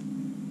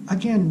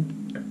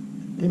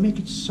again, they make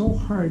it so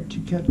hard to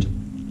get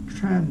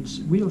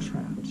wheel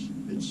trans.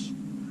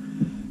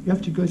 You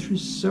have to go through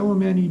so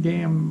many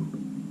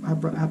damn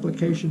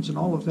applications and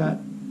all of that.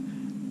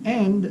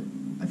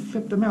 And I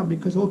flipped them out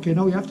because, okay,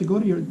 no, you have to go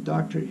to your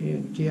doctor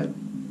and get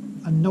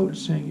a note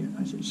saying,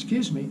 I said,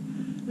 excuse me,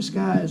 this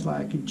guy is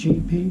like a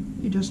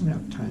GP. He doesn't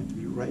have time to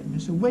be writing.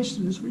 It's a waste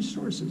of his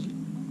resources.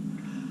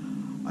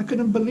 I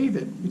couldn't believe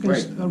it.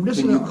 Because right.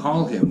 Can you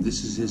call him?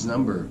 This is his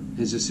number.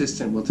 His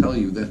assistant will tell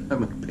you that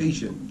I'm a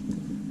patient.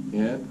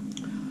 Yeah?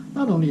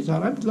 Not only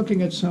that, I'm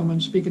looking at someone,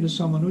 speaking to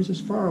someone who's as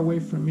far away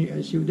from me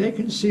as you. They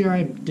can see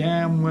I'm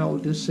damn well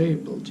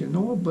disabled, you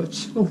know, but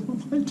so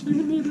why do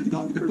you need a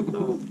doctor's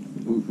note?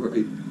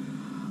 Right.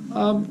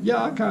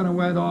 Yeah, I kind of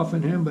went off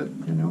on him, but,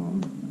 you know,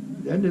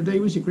 at the end of the day, he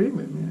was agreeing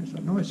with me. I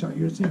said, no, it's not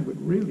your thing, but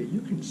really,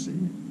 you can see.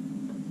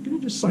 Can you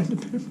just sign the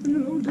paper, you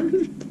know?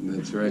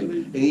 That's right.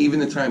 And even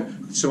the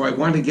time, so I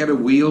want to get a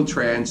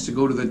Wheel-Trans to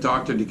go to the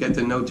doctor to get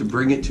the note to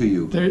bring it to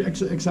you.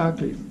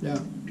 Exactly, yeah.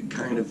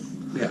 Kind of,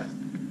 yeah.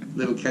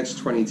 Little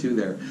catch-22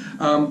 there.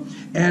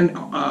 And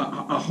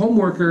a home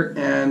worker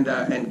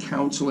and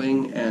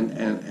counseling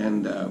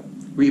and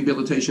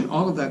rehabilitation,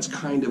 all of that's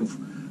kind of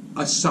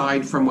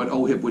aside from what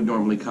OHIP would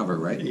normally cover,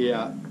 right?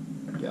 Yeah,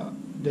 yeah.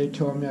 They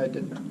told me I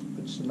didn't.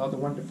 It's another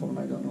wonderful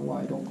one. I don't know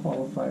why I don't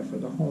qualify for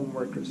the home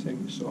worker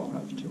thing, so I'll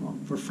have to,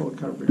 for full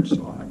coverage,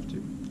 so I'll have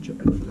to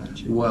chip in for that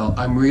too. Well,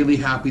 I'm really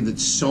happy that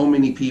so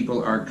many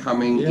people are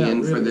coming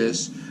in really. for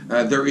this.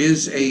 There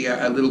is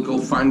a little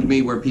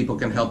GoFundMe where people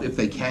can help if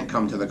they can't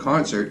come to the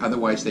concert.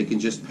 Otherwise, they can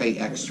just pay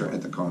extra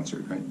at the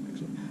concert, right?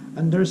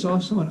 And there's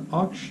also an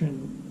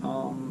auction,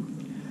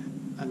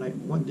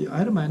 and the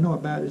item I know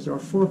about is there are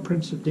 4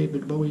 prints of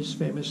David Bowie's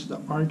famous The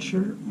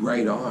Archer.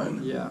 Right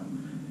on. Yeah.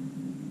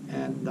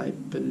 And I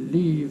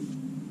believe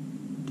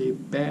the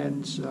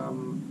band's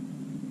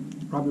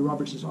Robbie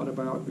Roberts'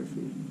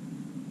 autobiography.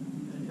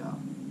 Yeah.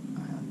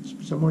 And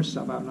some more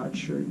stuff I'm not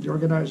sure. The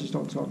organizers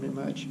don't tell me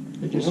much.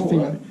 They just feed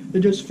me. They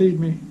just feed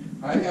me.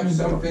 I have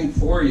something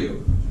for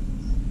you.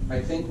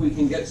 I think we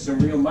can get some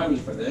real money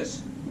for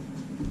this.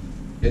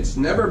 It's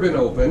never been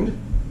opened.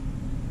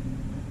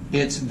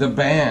 It's the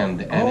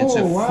band, and it's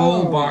a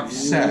full box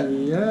set.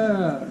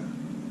 Yeah.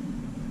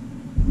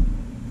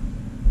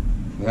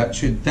 That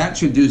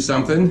should do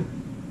something.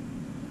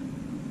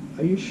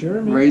 Are you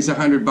sure, man? Raise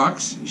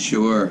 $100?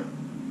 Sure.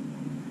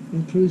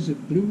 Includes a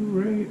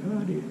Blu-ray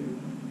audio.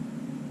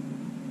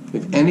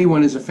 If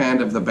anyone is a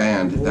fan of the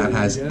band, that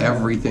has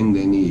everything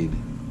they need.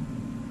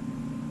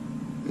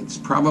 It's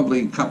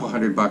probably a couple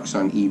 $100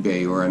 on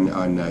eBay or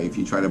on if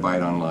you try to buy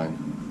it online.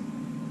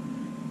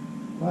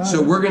 Wow.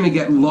 So we're going to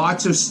get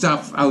lots of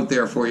stuff out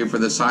there for you for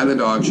the silent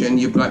auction.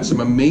 You've got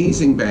some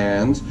amazing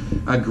bands,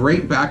 a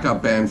great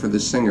backup band for the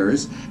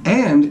singers,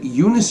 and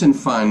Unison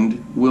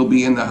Fund will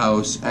be in the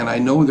house, and I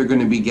know they're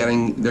going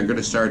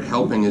to start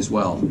helping as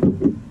well.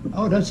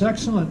 Oh, that's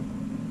excellent.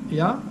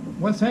 Yeah?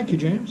 Well, thank you,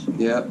 James.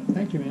 Yeah.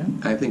 Thank you,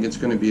 man. I think it's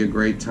going to be a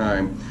great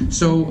time.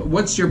 So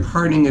what's your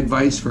parting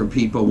advice for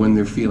people when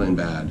they're feeling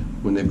bad,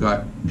 when they've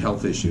got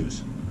health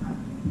issues?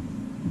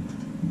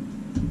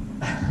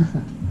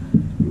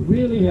 You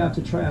really have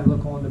to try and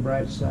look on the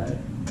bright side.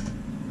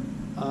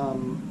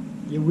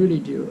 You really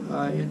do.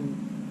 In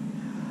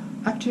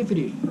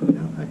activity,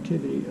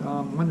 activity.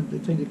 One of the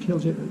things that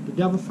kills you, the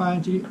devil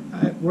finds you.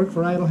 Work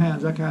for idle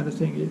hands, that kind of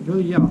thing. It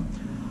really, yeah.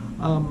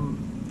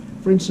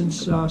 For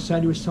instance,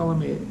 Sandy was telling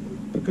me,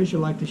 because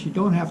you're like this, you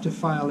don't have to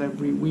file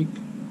every week.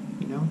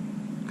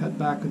 Cut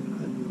back,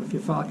 and if you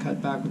file,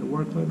 cut back with the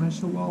workload. And I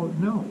said, well,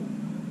 no,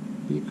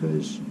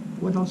 because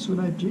what else would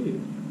I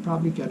do?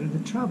 Probably get into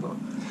trouble.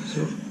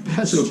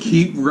 So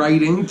keep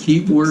writing,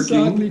 keep working.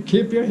 Exactly.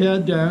 Keep your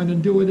head down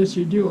and do what it is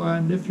you do.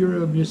 And if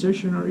you're a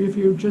musician or if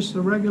you're just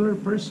a regular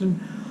person,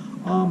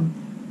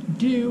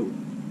 do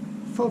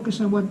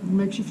focus on what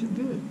makes you feel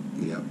good.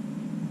 Yeah.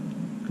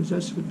 Because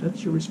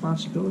that's your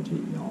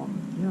responsibility.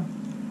 Yeah.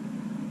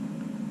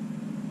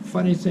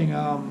 Funny thing,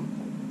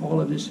 all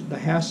of this, the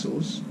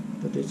hassles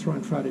that they throw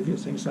in front of you,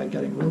 things like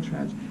getting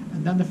Wheel-Trans.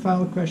 And then the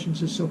final question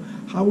is, so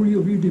how are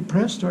you? Are you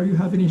depressed? Are you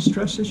having any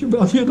stress issue?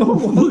 Well,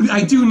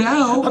 I do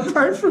now.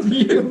 Apart from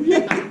you,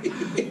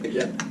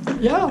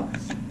 yeah.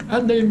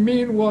 And they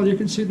mean well. You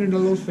can see it in their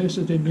little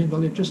faces. They mean well.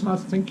 They're just not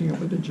thinking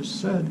of what they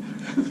just said.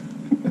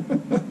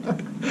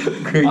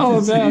 Great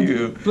to see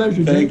you.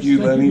 Pleasure. Thank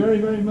you, Lenny. Thank you very,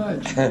 very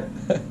much.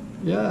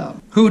 Yeah.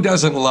 Who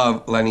doesn't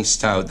love Lenny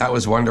Stoute? That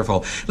was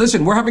wonderful.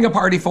 Listen, we're having a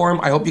party for him.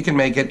 I hope you can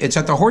make it. It's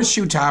at the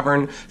Horseshoe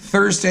Tavern,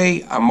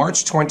 Thursday,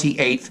 March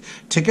 28th.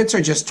 Tickets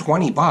are just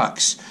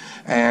 $20.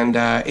 And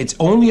it's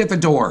only at the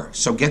door,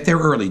 so get there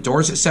early.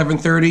 Doors at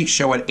 7:30,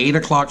 show at 8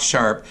 o'clock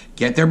sharp.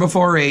 Get there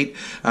before 8.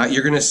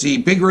 You're going to see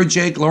Big Red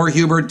Jake, Laura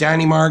Hubert,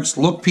 Danny Marks,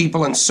 Look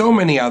People, and so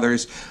many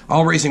others,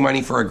 all raising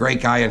money for a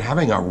great guy and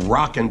having a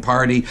rockin'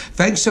 party.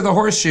 Thanks to the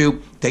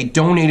Horseshoe, they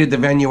donated the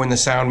venue and the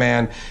sound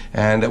man,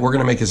 and we're going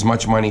to make as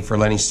much money for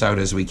Lenny Stoute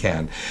as we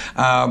can.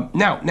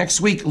 Now,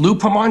 next week, Lou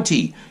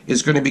Pamonti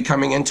is going to be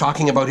coming in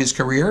talking about his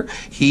career.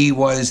 He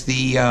was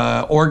the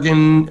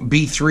organ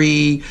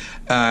B3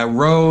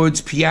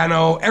 Rhodes,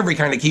 piano, every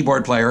kind of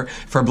keyboard player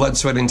for Blood,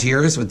 Sweat, and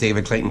Tears with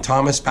David Clayton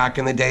Thomas back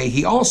in the day.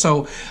 He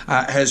also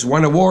has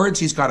won awards.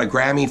 He's got a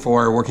Grammy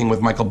for working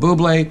with Michael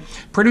Bublé,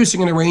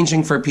 producing and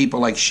arranging for people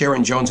like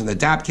Sharon Jones and the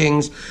Dap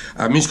Kings,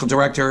 musical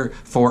director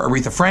for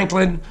Aretha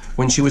Franklin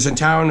when she was in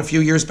town a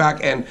few years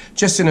back, and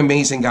just an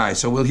amazing guy.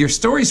 So we'll hear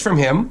stories from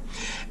him.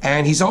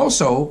 And he's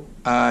also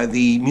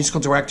the musical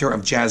director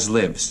of Jazz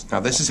Lives. Now,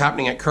 this is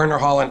happening at Kerner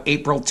Hall on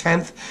April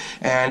 10th,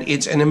 and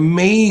it's an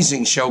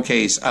amazing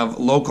showcase of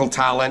local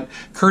talent,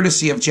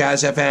 courtesy of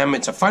Jazz FM.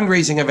 It's a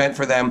fundraising event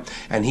for them,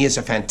 and he is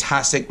a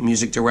fantastic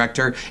music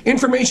director.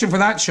 Information for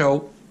that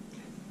show,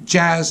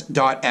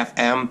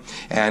 jazz.fm.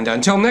 And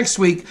until next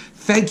week,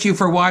 thank you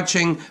for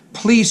watching.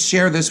 Please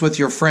share this with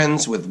your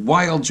friends with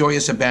Wild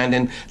Joyous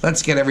Abandon.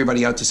 Let's get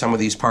everybody out to some of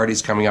these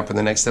parties coming up in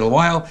the next little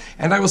while,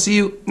 and I will see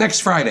you next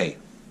Friday.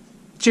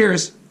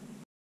 Cheers.